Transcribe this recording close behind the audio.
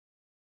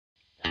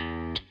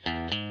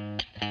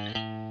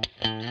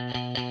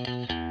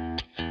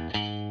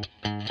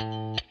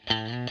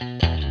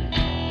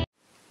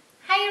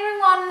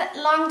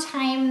long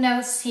time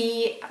no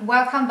see,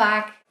 welcome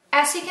back.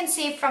 As you can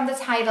see from the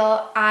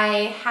title,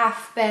 I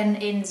have been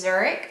in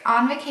Zurich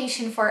on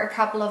vacation for a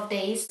couple of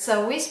days.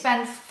 So we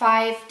spent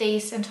 5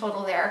 days in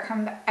total there.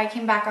 I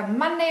came back on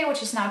Monday,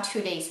 which is now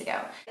 2 days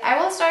ago.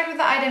 I will start with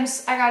the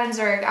items I got in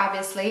Zurich,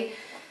 obviously.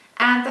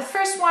 And the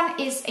first one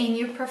is a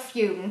new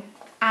perfume,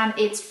 and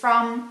it's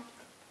from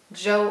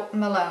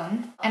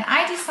Malone. And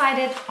I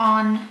decided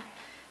on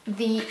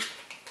the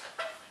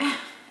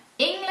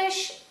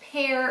English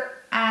Pear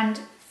and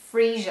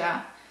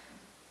Freesia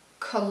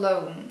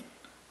cologne.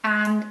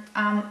 And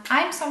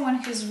I'm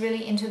someone who's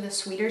really into the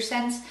sweeter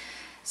scents,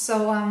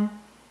 so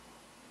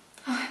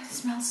oh, it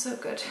smells so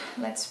good.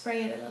 Let's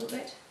spray it a little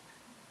bit.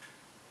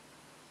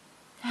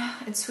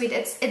 It's sweet.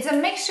 It's a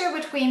mixture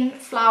between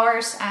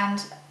flowers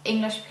and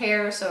English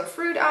pear, so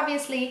fruit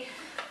obviously,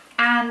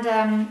 and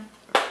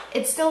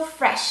it's still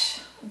fresh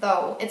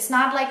though. It's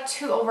not like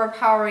too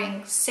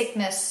overpowering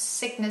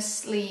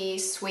sicknessly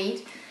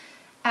sweet.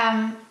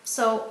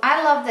 So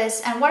I love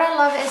this, and what I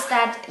love is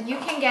that you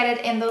can get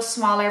it in those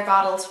smaller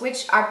bottles,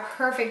 which are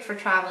perfect for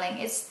traveling.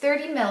 It's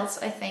 30 mils,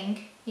 I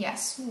think.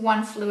 Yes,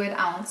 1 fluid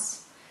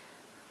ounce.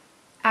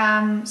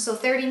 So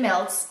 30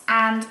 mils,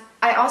 and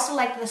I also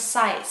like the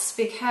size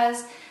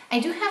because I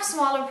do have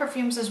smaller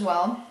perfumes as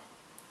well.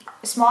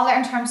 Smaller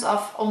in terms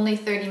of only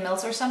 30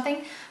 mils or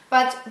something,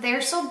 but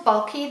they're so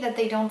bulky that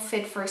they don't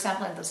fit, for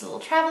example, in those little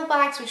travel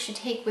bags which you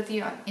take with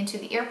you into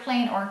the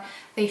airplane, or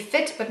they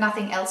fit but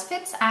nothing else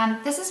fits.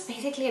 And this is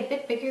basically a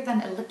bit bigger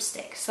than a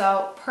lipstick,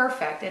 so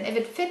perfect. And if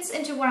it fits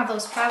into one of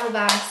those travel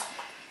bags,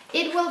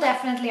 it will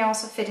definitely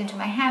also fit into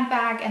my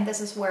handbag, and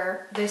this is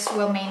where this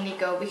will mainly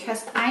go,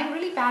 because I'm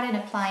really bad in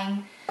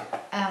applying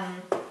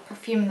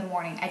perfume in the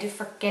morning. I do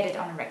forget it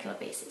on a regular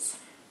basis.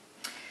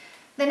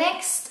 The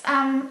next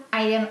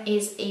item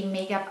is a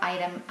makeup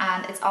item,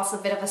 and it's also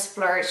a bit of a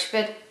splurge,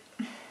 but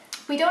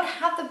we don't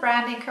have the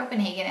brand in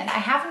Copenhagen, and I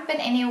haven't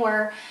been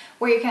anywhere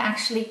where you can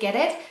actually get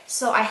it,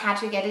 so I had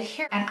to get it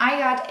here. And I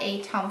got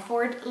a Tom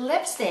Ford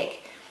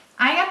lipstick.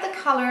 I got the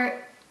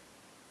color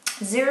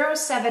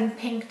 07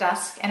 Pink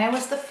Dusk, and it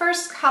was the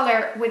first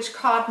color which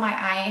caught my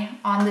eye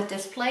on the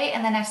display,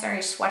 and then I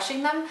started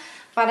swatching them.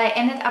 But I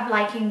ended up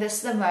liking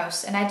this the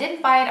most, and I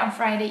didn't buy it on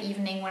Friday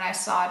evening when I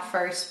saw it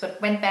first, but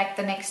went back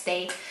the next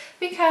day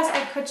because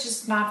I could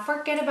just not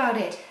forget about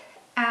it.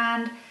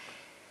 And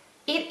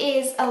it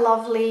is a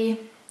lovely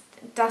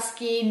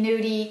dusky,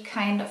 nudie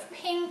kind of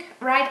pink,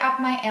 right up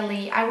my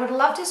alley. I would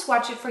love to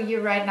swatch it for you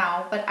right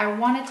now, but I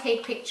want to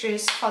take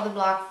pictures for the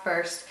blog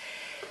first.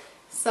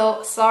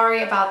 So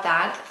sorry about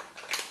that.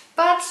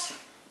 But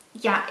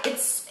yeah,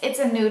 it's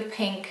a nude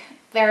pink.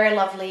 Very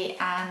lovely,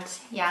 and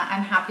yeah,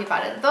 I'm happy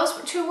about it. Those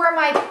two were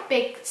my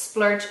big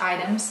splurge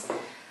items.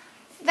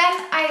 Then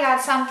I got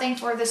something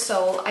for the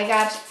soul. I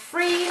got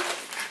free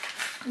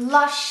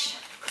Lush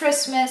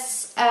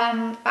Christmas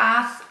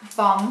bath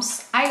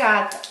bombs. I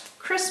got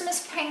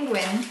Christmas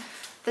Penguin,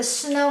 the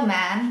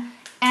Snowman,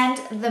 and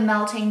the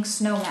Melting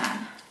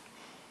Snowman.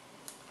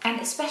 And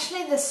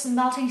especially this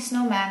Melting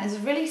Snowman is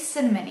really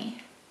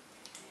cinnamony.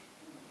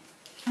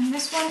 And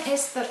this one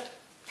is the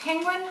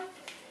Penguin.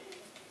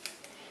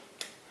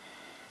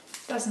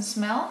 Doesn't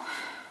smell,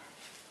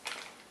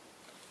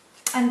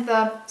 and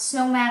the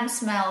Snowman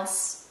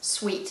smells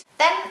sweet.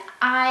 Then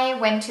I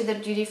went to the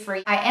duty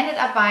free. I ended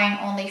up buying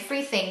only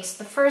 3 things.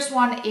 The first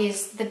one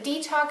is the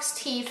detox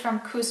tea from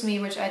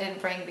Kusmi, which I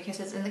didn't bring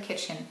because it's in the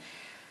kitchen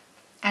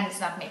and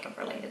it's not makeup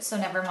related, so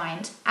never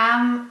mind.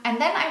 And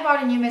then I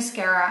bought a new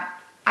mascara.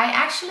 I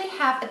actually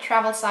have a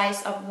travel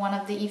size of one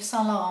of the Yves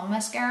Saint Laurent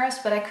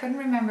mascaras, but I couldn't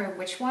remember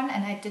which one,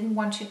 and I didn't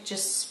want to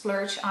just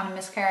splurge on a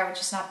mascara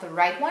which is not the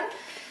right one.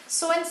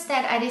 So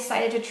instead I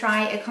decided to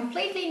try a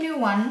completely new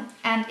one,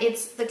 and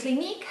it's the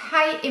Clinique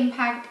High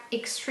Impact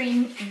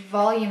Extreme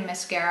Volume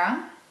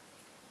Mascara,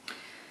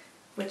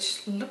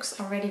 which looks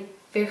already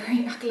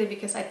very ugly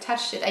because I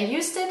touched it. I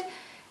used it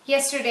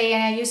yesterday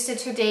and I used it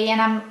today,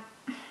 and I'm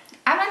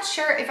not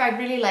sure if I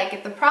really like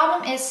it. The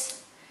problem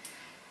is,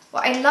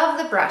 well, I love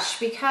the brush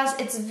because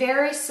it's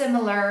very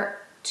similar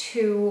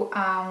to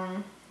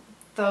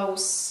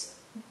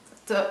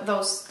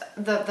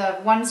the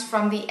ones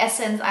from the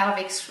Essence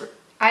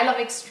I Love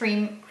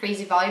Extreme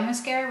Crazy Volume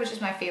Mascara, which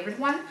is my favorite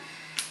one.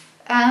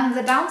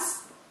 The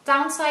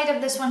downside of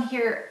this one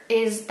here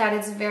is that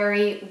it's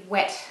very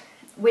wet,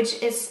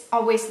 which is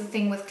always the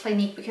thing with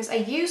Clinique, because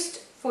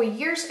for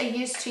years I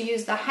used to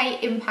use the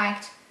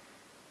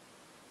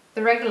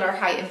regular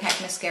High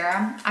Impact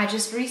mascara. I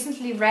just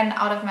recently ran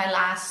out of my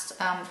last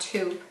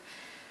tube,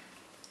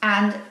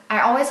 and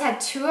I always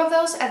had 2 of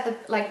those at the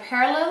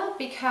parallel,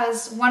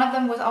 because one of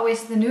them was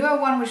always the newer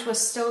one, which was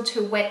still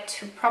too wet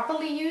to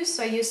properly use,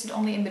 so I used it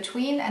only in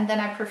between, and then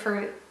I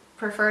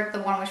preferred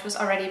the one which was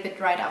already a bit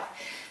dried up.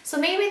 So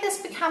maybe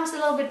this becomes a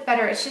little bit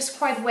better. It's just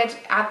quite wet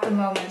at the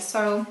moment,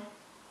 so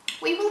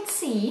we will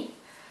see.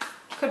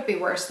 Could be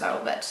worse though,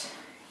 but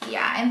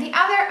yeah. And the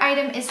other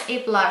item is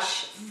a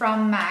blush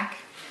from MAC.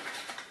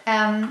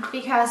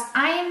 Because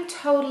I am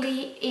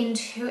totally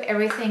into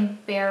everything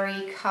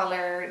berry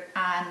colored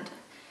and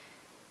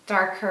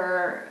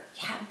darker,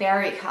 yeah,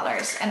 berry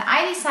colors. And I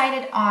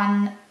decided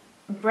on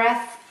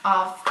Breath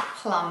of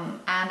Plum,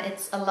 and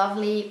it's a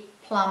lovely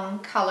plum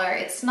color.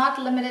 It's not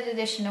limited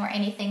edition or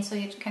anything, so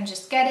you can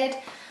just get it.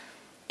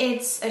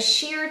 It's a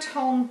sheer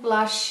tone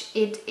blush.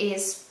 It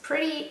is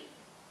pretty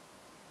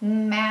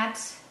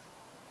matte,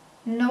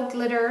 no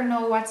glitter,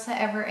 no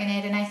whatsoever in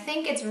it, and I think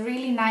it's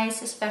really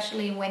nice,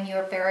 especially when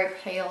you're very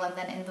pale and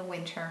then in the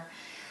winter.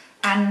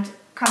 And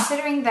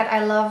considering that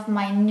I love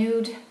my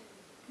nude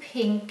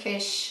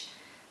pinkish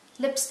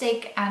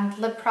lipstick and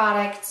lip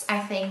products, I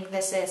think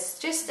this is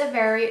just a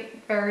very,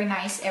 very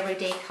nice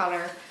everyday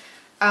color,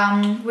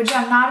 which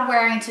I'm not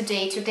wearing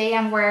today. Today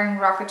I'm wearing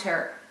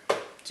Rocketeer,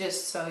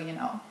 just so you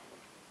know.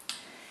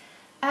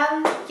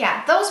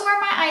 Yeah, those were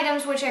my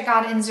items which I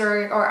got in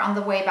Zurich or on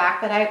the way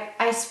back, but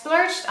I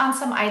splurged on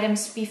some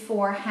items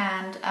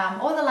beforehand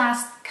over the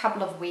last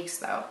couple of weeks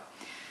though.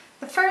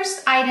 The first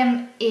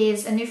item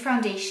is a new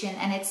foundation,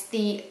 and it's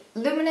the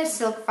Luminous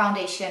Silk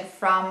Foundation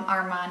from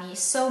Armani.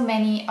 So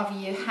many of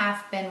you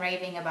have been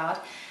raving about.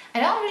 I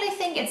don't really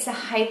think it's a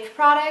hyped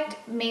product,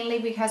 mainly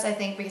because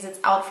it's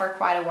out for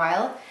quite a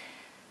while.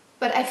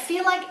 But I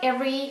feel like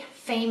every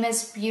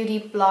famous beauty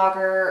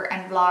blogger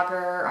and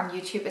blogger on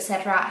YouTube,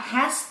 etc.,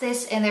 has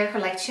this in their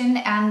collection,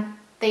 and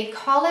they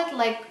call it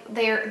like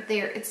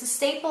it's a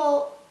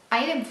staple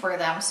item for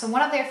them. So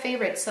one of their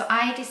favorites. So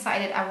I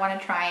decided I want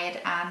to try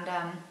it, and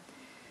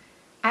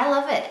I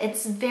love it.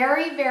 It's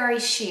very, very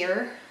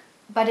sheer,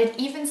 but it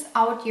evens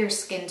out your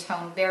skin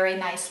tone very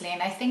nicely,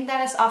 and I think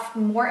that is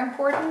often more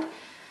important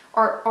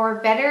or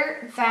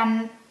better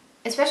than,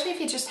 especially if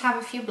you just have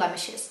a few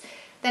blemishes.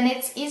 Then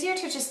it's easier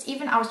to just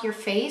even out your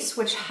face,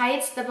 which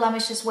hides the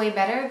blemishes way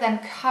better than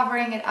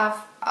covering it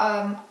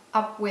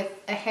up with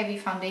a heavy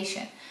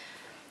foundation.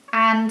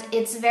 And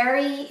it's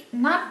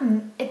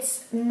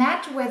it's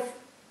matte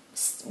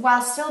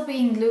while still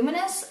being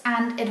luminous,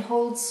 and it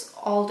holds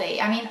all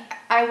day. I mean,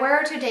 I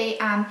wear it today,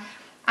 and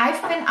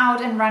I've been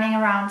out and running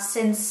around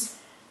since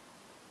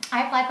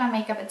I applied my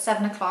makeup at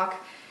 7 o'clock.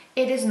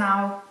 It is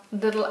now a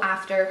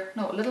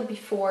little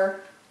before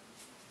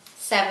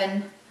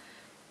 7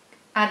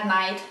 at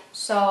night,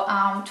 so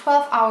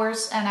 12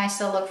 hours, and I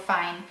still look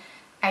fine,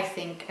 I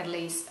think, at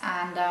least.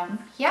 And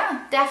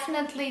yeah,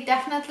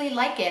 definitely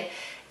like it.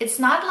 It's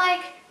not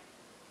like,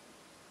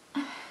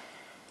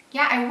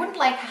 yeah, I wouldn't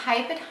like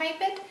hype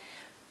it,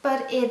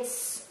 but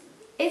it's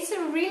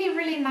a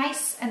really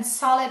nice and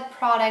solid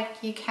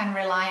product you can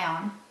rely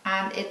on,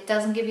 and it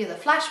doesn't give you the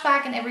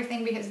flashback and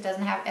everything because it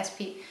doesn't have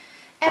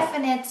SPF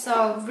in it.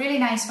 So really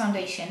nice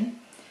foundation.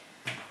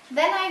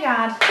 Then I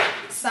got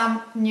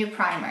some new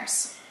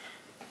primers.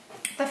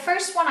 The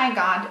first one I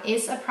got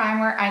is a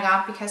primer I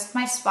got because of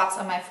my spots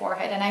on my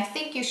forehead, and I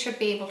think you should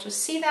be able to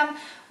see them,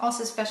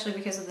 also especially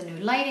because of the new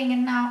lighting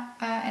and now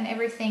and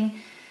everything.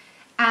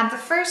 And the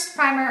first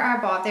primer I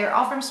bought, they're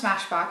all from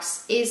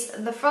Smashbox, is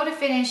the Photo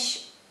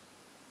Finish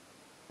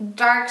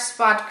Dark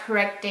Spot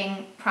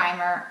Correcting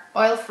Primer,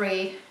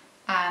 oil-free,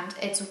 and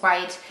it's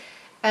white.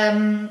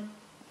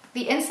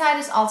 The inside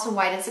is also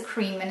white, it's a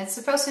cream, and it's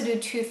supposed to do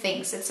two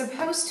things. It's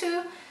supposed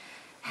to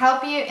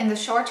help you in the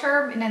short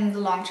term and in the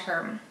long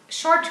term.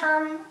 Short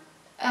term,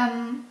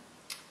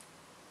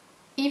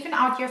 even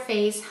out your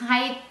face,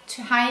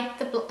 to hide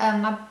the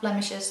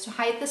blemishes, to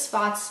hide the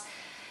spots,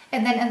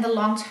 and then in the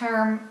long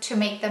term to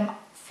make them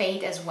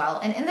fade as well.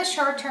 And in the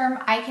short term,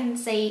 I can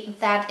say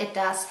that it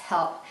does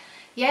help.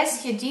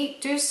 Yes, you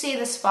do see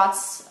the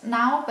spots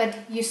now, but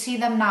you see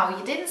them now.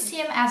 You didn't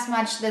see them as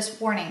much this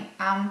morning.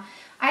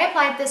 I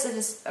applied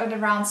this at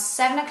around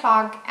 7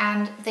 o'clock,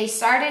 and they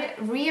started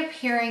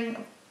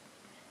reappearing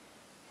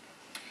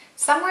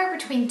somewhere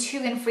between 2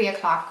 and 3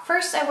 o'clock.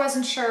 First, I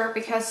wasn't sure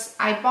because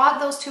I bought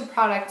those two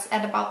products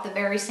at about the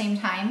very same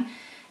time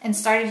and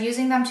started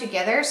using them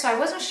together. So I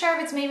wasn't sure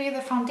if it's maybe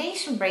the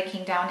foundation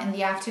breaking down in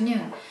the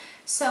afternoon.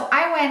 So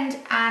I went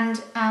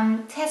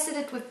and tested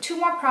it with 2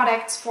 more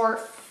products for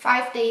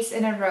 5 days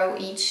in a row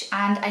each,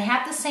 and I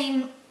had the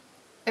same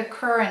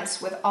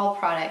occurrence with all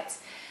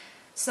products.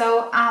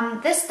 So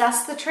this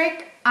does the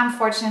trick,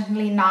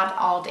 unfortunately not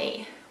all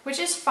day, which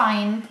is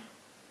fine.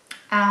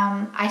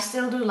 I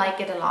still do like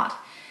it a lot.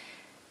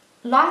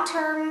 Long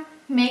term,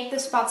 make the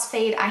spots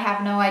fade, I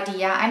have no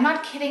idea. I'm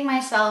not kidding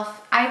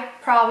myself. I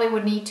probably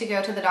would need to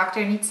go to the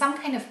doctor, need some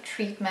kind of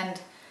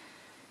treatment.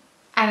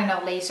 I don't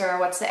know, laser or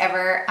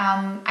whatsoever.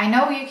 I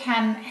know you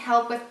can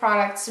help with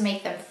products to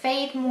make them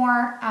fade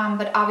more,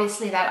 but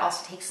obviously that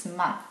also takes a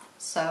month.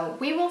 So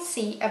we will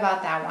see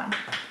about that one.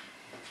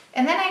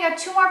 And then I got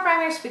 2 more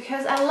primers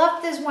because I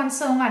love this one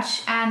so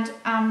much. And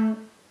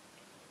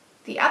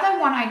the other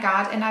one I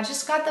got, and I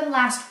just got them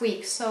last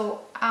week,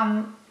 so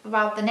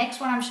about the next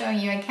one I'm showing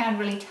you, I can't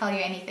really tell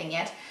you anything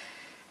yet.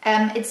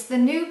 It's the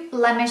new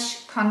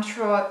Blemish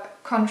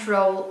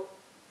Control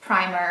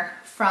Primer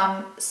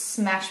from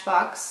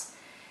Smashbox,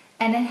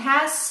 and it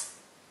has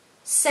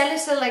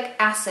salicylic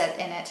acid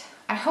in it.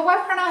 I hope I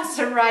pronounced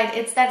it right.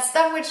 It's that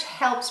stuff which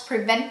helps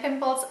prevent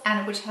pimples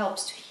and which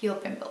helps to heal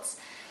pimples.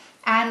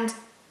 And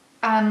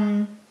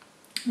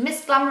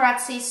Miss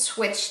Glamorazzi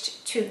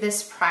switched to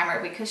this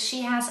primer because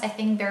she has, I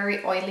think,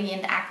 very oily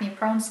and acne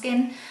prone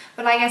skin.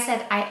 But like I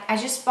said, I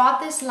just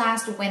bought this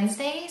last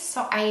Wednesday,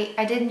 so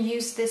I didn't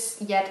use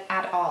this yet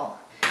at all.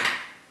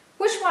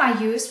 Which one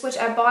I used, which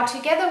I bought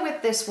together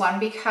with this one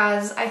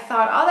because I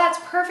thought, oh, that's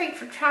perfect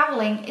for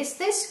traveling, is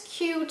this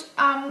cute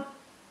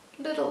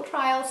little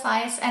trial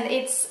size, and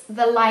it's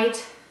the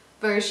light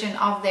version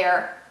of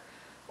their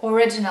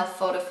original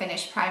photo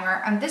finish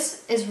primer, and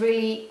this is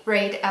really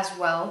great as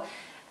well.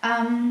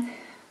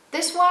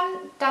 This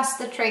one does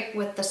the trick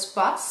with the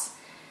spots.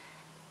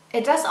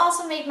 It does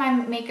also make my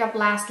makeup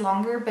last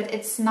longer, but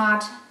it's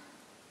not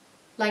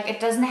like, it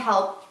doesn't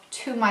help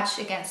too much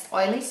against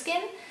oily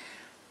skin,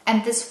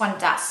 and this one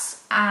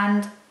does.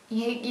 And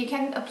you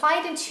can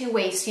apply it in two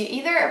ways. You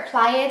either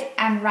apply it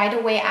and right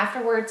away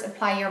afterwards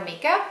apply your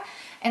makeup,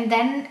 and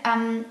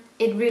then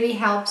it really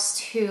helps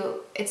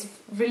to, it's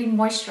really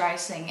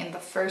moisturizing in the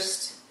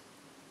first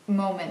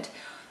moment.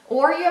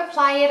 Or you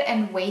apply it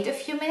and wait a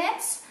few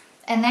minutes,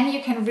 and then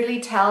you can really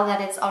tell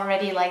that it's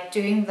already like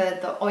doing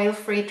the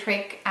oil-free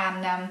trick.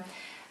 And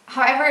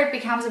however, it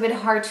becomes a bit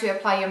hard to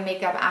apply your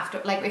makeup after,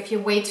 like if you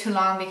wait too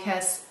long,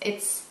 because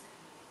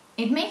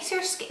it makes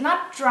your skin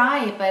not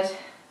dry, but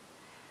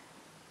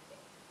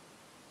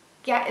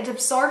yeah, it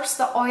absorbs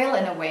the oil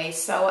in a way.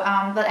 So,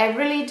 but I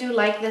really do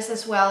like this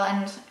as well,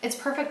 and it's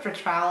perfect for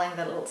traveling,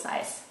 the little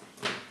size.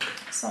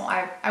 So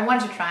I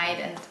want to try it,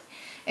 and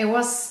it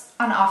was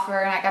on offer,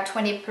 and I got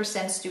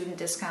 20% student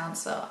discount,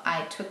 so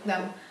I took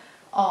them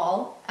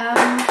all.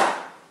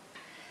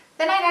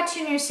 Then I got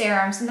two new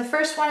serums, and the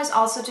first one is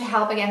also to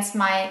help against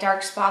my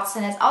dark spots,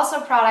 and it's also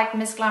a product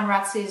Miss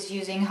Glamorazzi is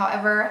using.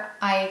 However,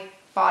 I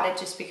bought it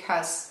just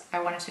because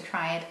I wanted to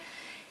try it.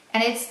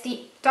 And it's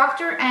the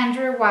Dr.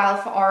 Andrew Weil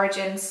for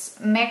Origins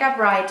Mega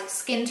Bright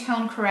Skin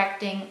Tone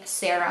Correcting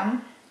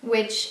Serum,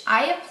 which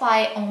I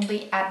apply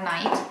only at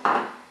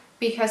night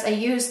because I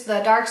use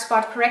the dark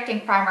spot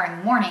correcting primer in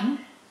the morning.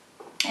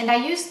 And I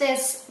use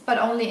this, but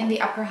only in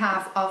the upper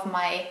half of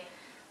my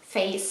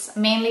face,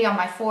 mainly on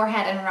my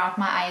forehead and around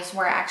my eyes,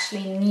 where I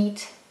actually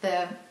need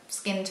the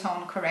skin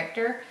tone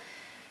corrector.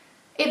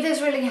 If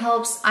this really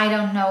helps, I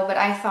don't know, but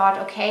I thought,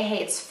 okay,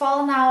 hey, it's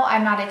fall now,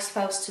 I'm not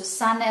exposed to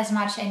sun as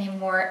much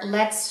anymore,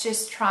 let's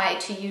just try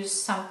to use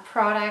some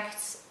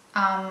products.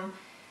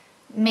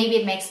 Maybe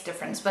it makes a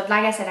difference, but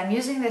like I said, I'm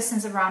using this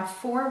since around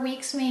 4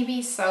 weeks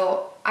maybe,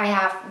 so I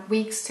have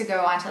weeks to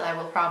go until I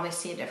will probably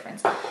see a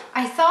difference.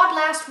 I thought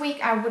last week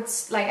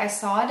I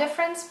saw a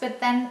difference, but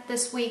then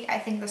this week I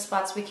think the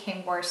spots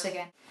became worse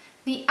again.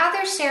 The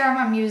other serum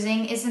I'm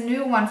using is a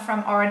new one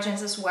from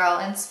Origins as well,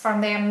 and it's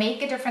from their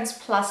Make a Difference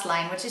Plus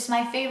line, which is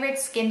my favorite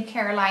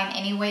skincare line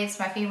anyway. It's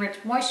my favorite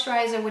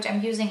moisturizer, which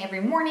I'm using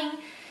every morning,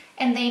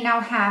 and they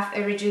now have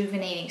a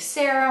rejuvenating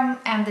serum,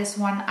 and this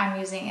one I'm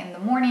using in the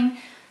morning.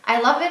 I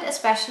love it,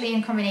 especially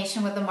in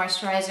combination with the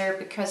moisturizer,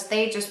 because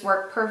they just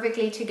work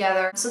perfectly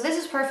together. So this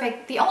is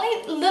perfect. The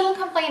only little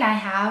complaint I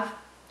have,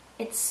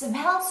 it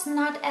smells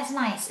not as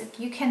nice.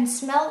 You can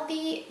smell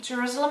the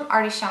Jerusalem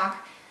artichoke,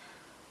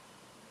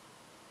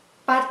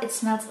 but it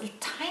smells a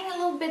tiny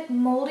little bit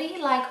moldy,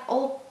 like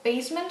old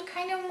basement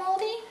kind of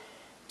moldy.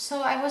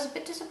 So I was a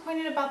bit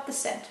disappointed about the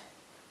scent.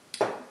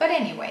 But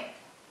anyway,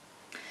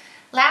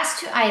 last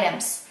two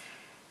items.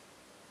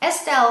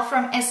 Estelle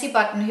from Essie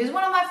Button, who's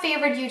one of my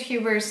favorite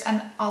YouTubers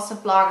and also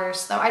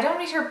bloggers, though I don't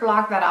read her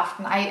blog that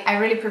often. I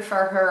really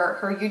prefer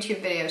her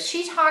YouTube videos.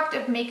 She talked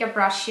of makeup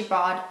brush she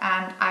bought,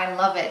 and I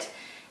love it.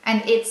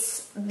 And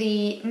it's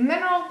the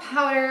mineral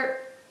powder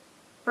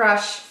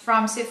brush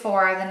from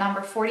Sephora, the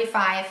number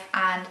 45,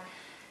 and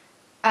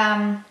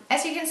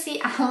as you can see,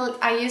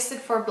 I used it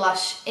for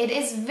blush. It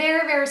is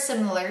very, very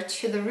similar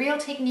to the Real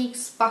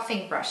Techniques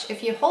buffing brush.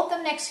 If you hold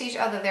them next to each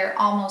other, they're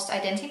almost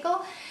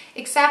identical,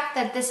 except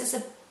that this is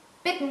a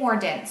bit more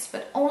dense,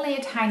 but only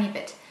a tiny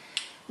bit.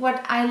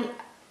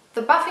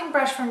 The buffing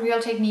brush from Real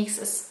Techniques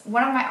is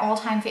one of my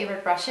all-time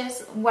favorite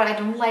brushes. What I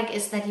don't like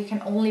is that you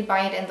can only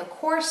buy it in the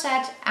core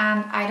set,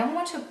 and I don't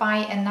want to buy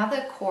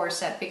another core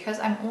set because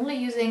I'm only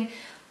using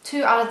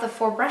 2 out of the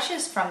 4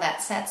 brushes from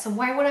that set, so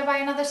why would I buy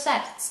another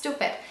set? It's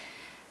stupid.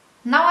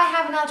 Now I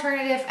have an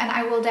alternative, and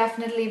I will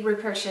definitely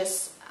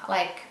repurchase,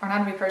 or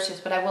not repurchase,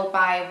 but I will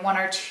buy 1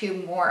 or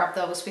 2 more of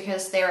those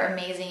because they're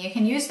amazing. You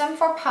can use them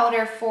for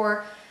powder,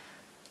 for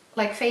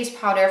like face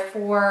powder,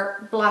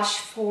 for blush,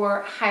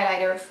 for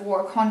highlighter,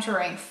 for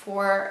contouring,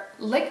 for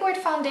liquid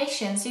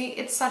foundation. So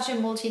it's such a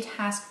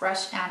multitask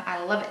brush, and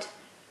I love it.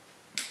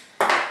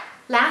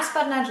 Last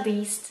but not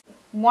least,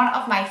 one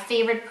of my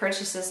favorite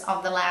purchases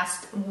of the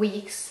last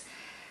weeks.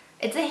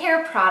 It's a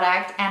hair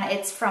product, and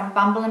it's from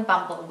Bumble and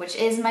Bumble, which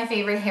is my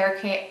favorite hair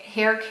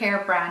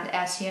care brand,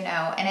 as you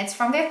know. And it's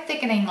from their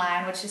thickening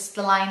line, which is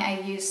the line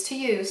I used to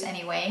use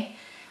anyway.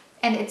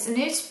 And it's a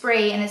new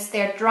spray, and it's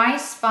their Dry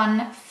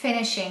Spun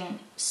Finishing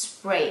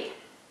Spray.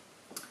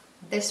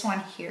 This one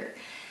here.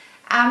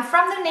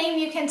 From the name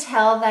you can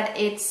tell that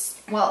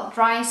it's, well,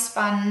 dry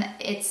spun.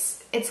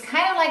 It's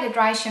kind of like a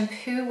dry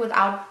shampoo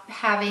without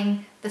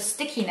having the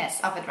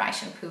stickiness of a dry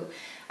shampoo.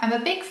 I'm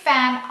a big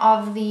fan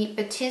of the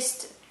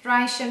Batiste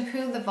dry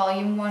shampoo, the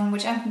volume one,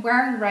 which I'm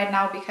wearing right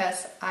now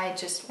because I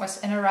just was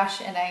in a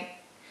rush and I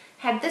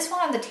had this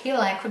one on the tail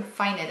and I couldn't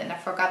find it and I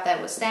forgot that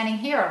it was standing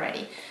here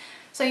already.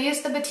 So I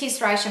used the Batiste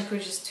dry shampoo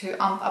just to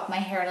amp up my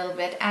hair a little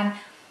bit, and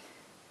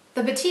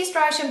the Batiste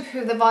dry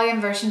shampoo, the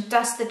volume version,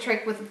 does the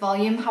trick with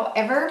volume.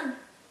 However,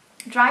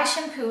 dry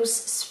shampoos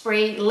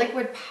spray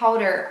liquid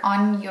powder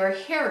on your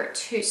hair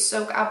to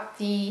soak up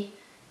the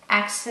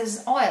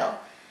excess oil,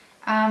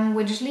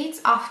 which leads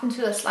often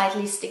to a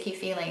slightly sticky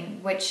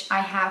feeling, which I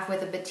have with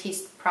the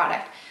Batiste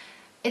product.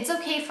 It's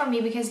okay for me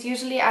because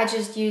usually I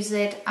just use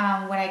it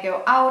when I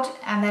go out,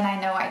 and then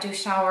I know I do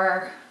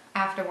shower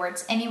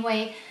afterwards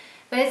anyway.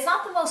 But it's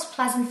not the most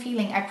pleasant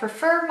feeling. I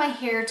prefer my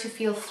hair to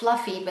feel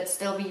fluffy but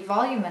still be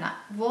volumized.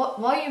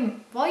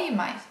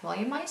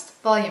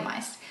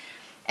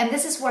 And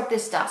this is what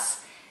this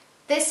does.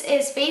 This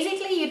is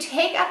basically, you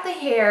take up the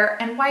hair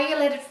and while you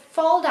let it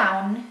fall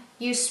down,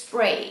 you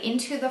spray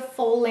into the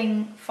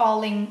falling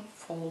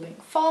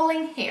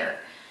hair.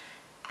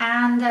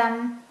 And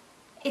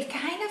it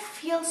kind of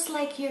feels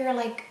like you're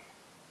like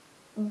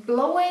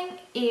blowing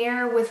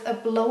air with a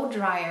blow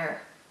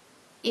dryer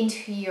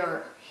into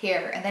your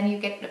hair, and then you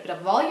get a bit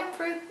of volume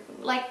through,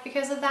 like,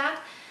 because of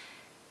that,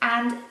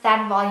 and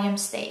that volume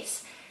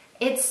stays.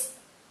 It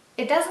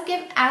doesn't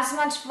give as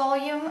much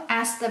volume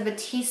as the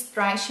Batiste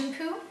dry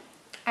shampoo,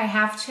 I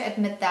have to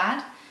admit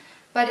that,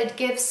 but it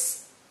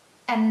gives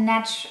a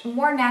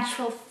more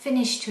natural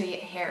finish to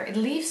your hair. It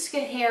leaves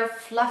your hair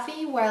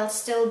fluffy while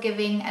still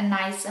giving a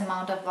nice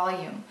amount of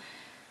volume,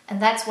 and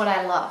that's what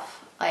I love.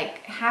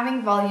 Like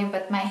having volume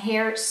but my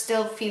hair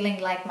still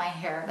feeling like my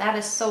hair. That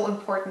is so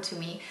important to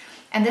me.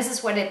 And this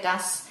is what it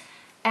does.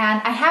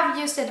 And I have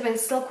used it, but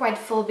it's still quite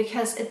full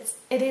because it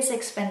is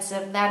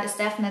expensive. That is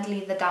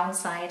definitely the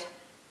downside.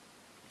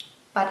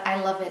 But I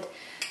love it.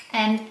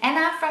 And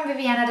Anna from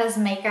Viviana Does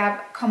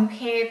Makeup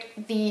compared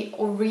the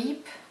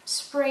Oribe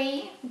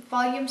spray,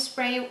 volume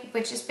spray,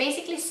 which is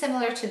basically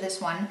similar to this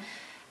one,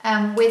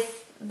 with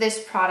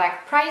this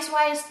product.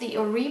 Price-wise, the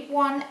Oribe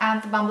one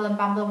and the Bumble and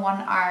Bumble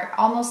one are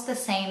almost the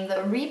same.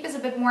 The Oribe is a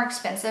bit more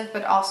expensive,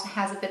 but also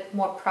has a bit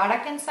more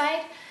product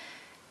inside.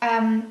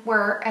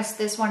 Whereas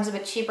this one's a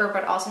bit cheaper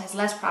but also has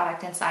less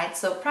product inside.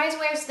 So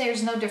price-wise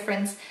there's no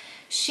difference.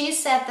 She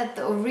said that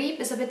the Oribe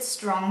is a bit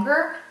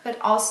stronger but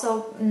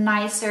also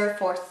nicer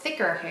for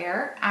thicker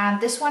hair, and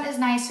this one is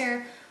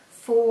nicer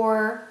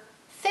for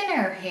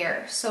thinner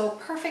hair. So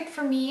perfect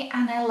for me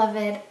and I love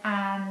it,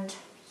 and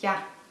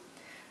yeah,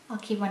 I'll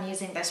keep on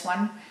using this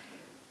one.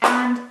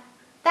 And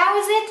that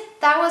was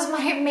it. That was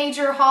my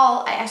major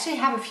haul. I actually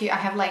have a few.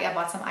 I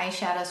bought some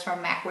eyeshadows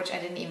from MAC, which I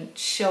didn't even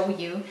show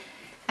you.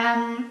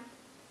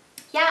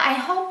 Yeah, I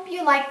hope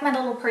you liked my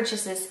little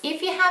purchases.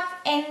 If you have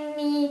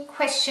any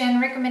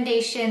question,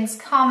 recommendations,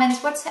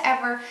 comments,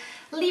 whatsoever,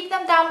 leave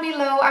them down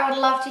below. I would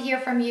love to hear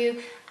from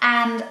you,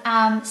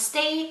 and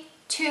stay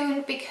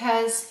tuned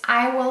because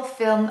I will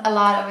film a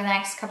lot over the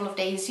next couple of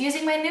days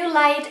using my new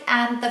light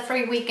and the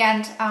free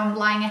weekend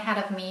lying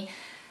ahead of me.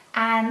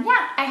 And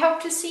yeah, I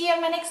hope to see you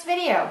in my next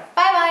video.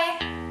 Bye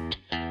bye!